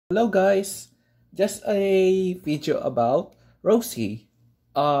Hello guys, just a video about Rosie.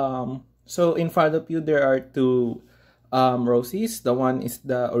 So in front of you there are two Rosies. The one is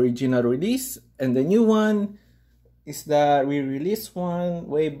the original release and the new one is the re-release one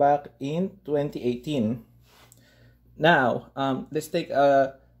way back in 2018. Now, let's take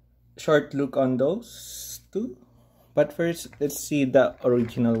a short look on those two. But first, let's see the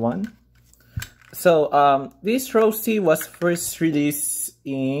original one. So, this Rosie was first released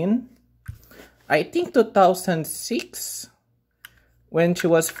in, I think, 2006, when she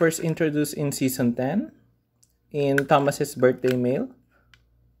was first introduced in season 10 in Thomas's birthday mail.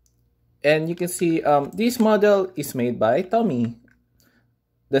 And you can see this model is made by Tommi,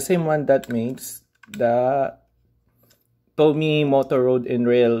 the same one that makes the Tommi Motor Road and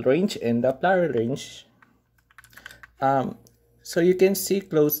Rail range and the Plara range. So you can see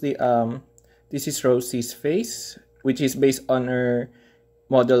closely, this is Rosie's face, which is based on her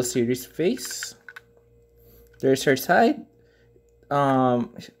model series face. There's her side.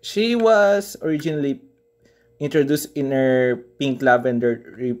 She was originally introduced in her pink lavender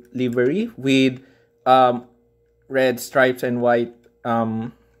livery with red stripes and white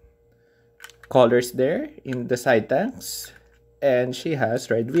colors there in the side tanks, and she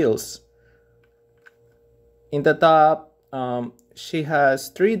has red wheels. In the top, she has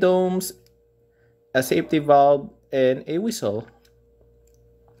 3 domes, a safety valve, and a whistle.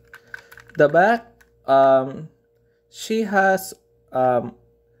 The back, she has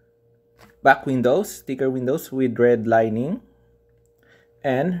back windows, sticker windows with red lining,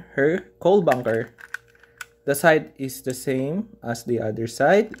 and her coal bunker. The side is the same as the other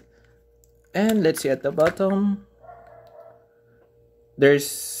side. And let's see at the bottom.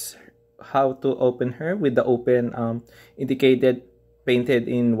 There's how to open her with the open indicated painted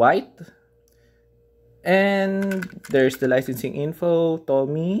in white. And there's the licensing info,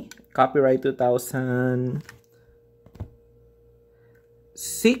 Tommi, copyright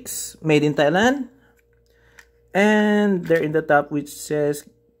 2006, made in Thailand. And there in the top which says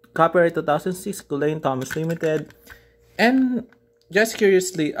copyright 2006, Kleine Thomas Limited. And just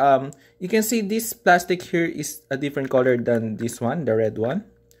curiously, you can see this plastic here is a different color than this one, the red one.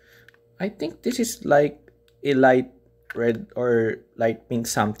 I think this is like a light red or light pink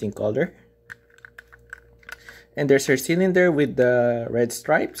something color. And there's her cylinder with the red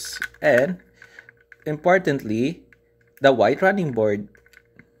stripes, and importantly, the white running board.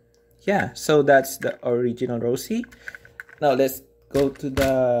 Yeah, so that's the original Rosie. Now let's go to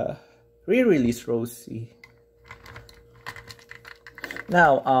the re-release Rosie.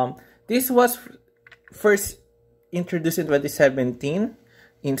 Now, this was first introduced in 2017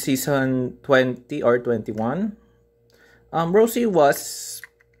 in season 20 or 21. Rosie was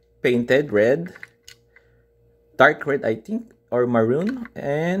painted red, dark red I think, or maroon,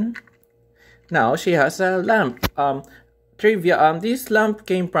 and now she has a lamp. Trivia, this lamp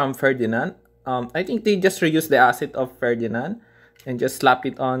came from Ferdinand. I think they just reused the asset of Ferdinand and just slapped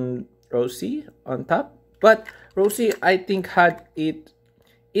it on Rosie on top. But Rosie, I think, had it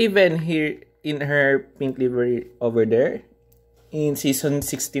even here in her pink livery over there. In season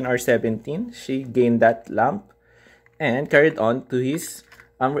 16 or 17, she gained that lamp and carried on to his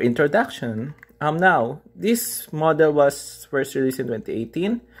introduction. Now, this model was first released in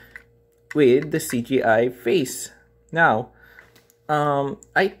 2018 with the CGI face. Now,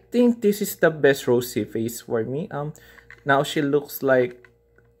 I think this is the best Rosie face for me. Now she looks like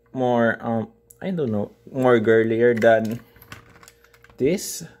more, I don't know, more girlier than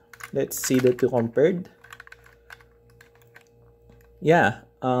this. Let's see the two compared. Yeah,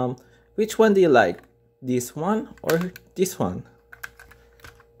 which one do you like? This one or this one?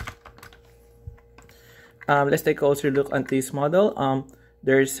 Let's take a closer look at this model.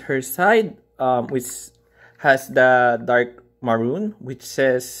 There's her side, which has the dark maroon, which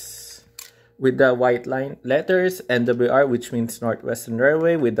says with the white line letters, NWR, which means Northwestern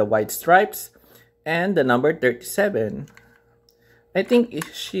Railway, with the white stripes, and the number 37. I think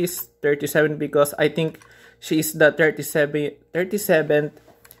she's 37 because I think she's the 37th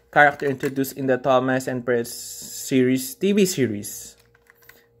character introduced in the Thomas and Press series, TV series.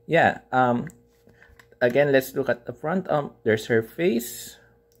 Yeah, again, let's look at the front. There's her face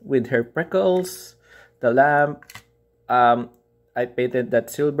with her freckles, the lamp. I painted that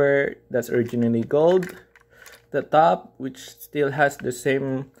silver, that's originally gold. The top, which still has the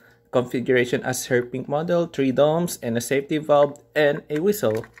same configuration as her pink model, 3 domes and a safety valve and a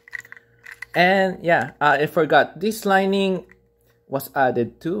whistle. And yeah, I forgot, this lining was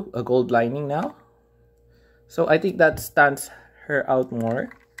added to a gold lining now. So I think that stands her out more.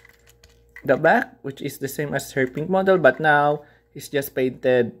 The back, which is the same as her pink model, but now It's just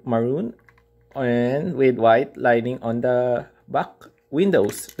painted maroon and with white lining on the back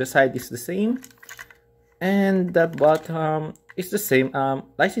windows. The side is the same, and the bottom is the same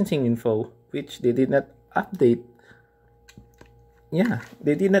licensing info, which they did not update. Yeah,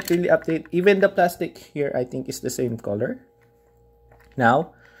 they did not really update. Even the plastic here, I think, is the same color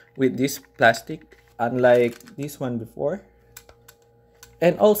now with this plastic, unlike this one before.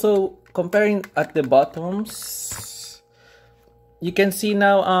 And also comparing at the bottoms, you can see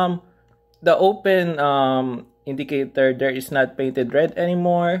now the open indicator there is not painted red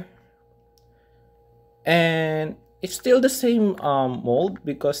anymore, and it's still the same mold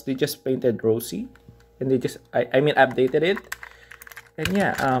because they just painted Rosie, and they just I mean updated it. And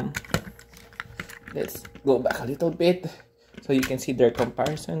yeah, let's go back a little bit so you can see their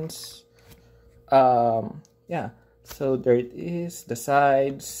comparisons. Yeah, so there it is, the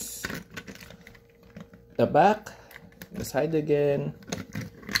sides, the back, the side again,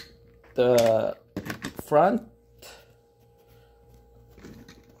 the front.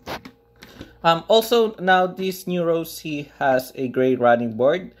 Also now this new Rosie has a gray running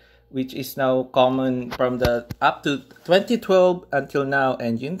board, which is now common from the up to 2012 until now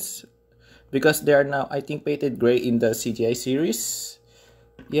engines, because they are now, I think, painted gray in the CGI series.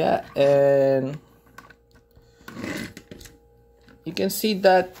 Yeah, and you can see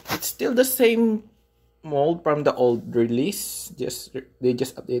that it's still the same mold from the old release, they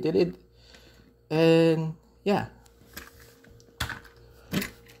just updated it. And yeah,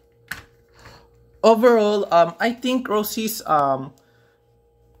 overall I think Rosie's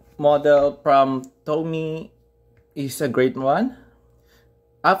model from Tommi is a great one.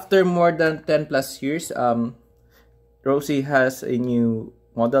 After more than 10 plus years, Rosie has a new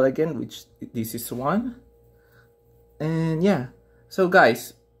model again, which this is one. And yeah, so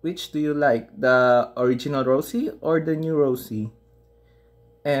guys, which do you like, the original Rosie or the new Rosie?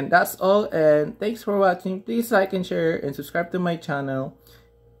 And that's all, and thanks for watching. Please like and share and subscribe to my channel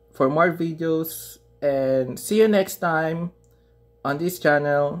for more videos, and see you next time on this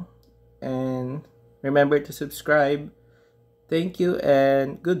channel. And remember to subscribe. Thank you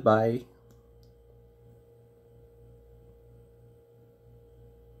and goodbye.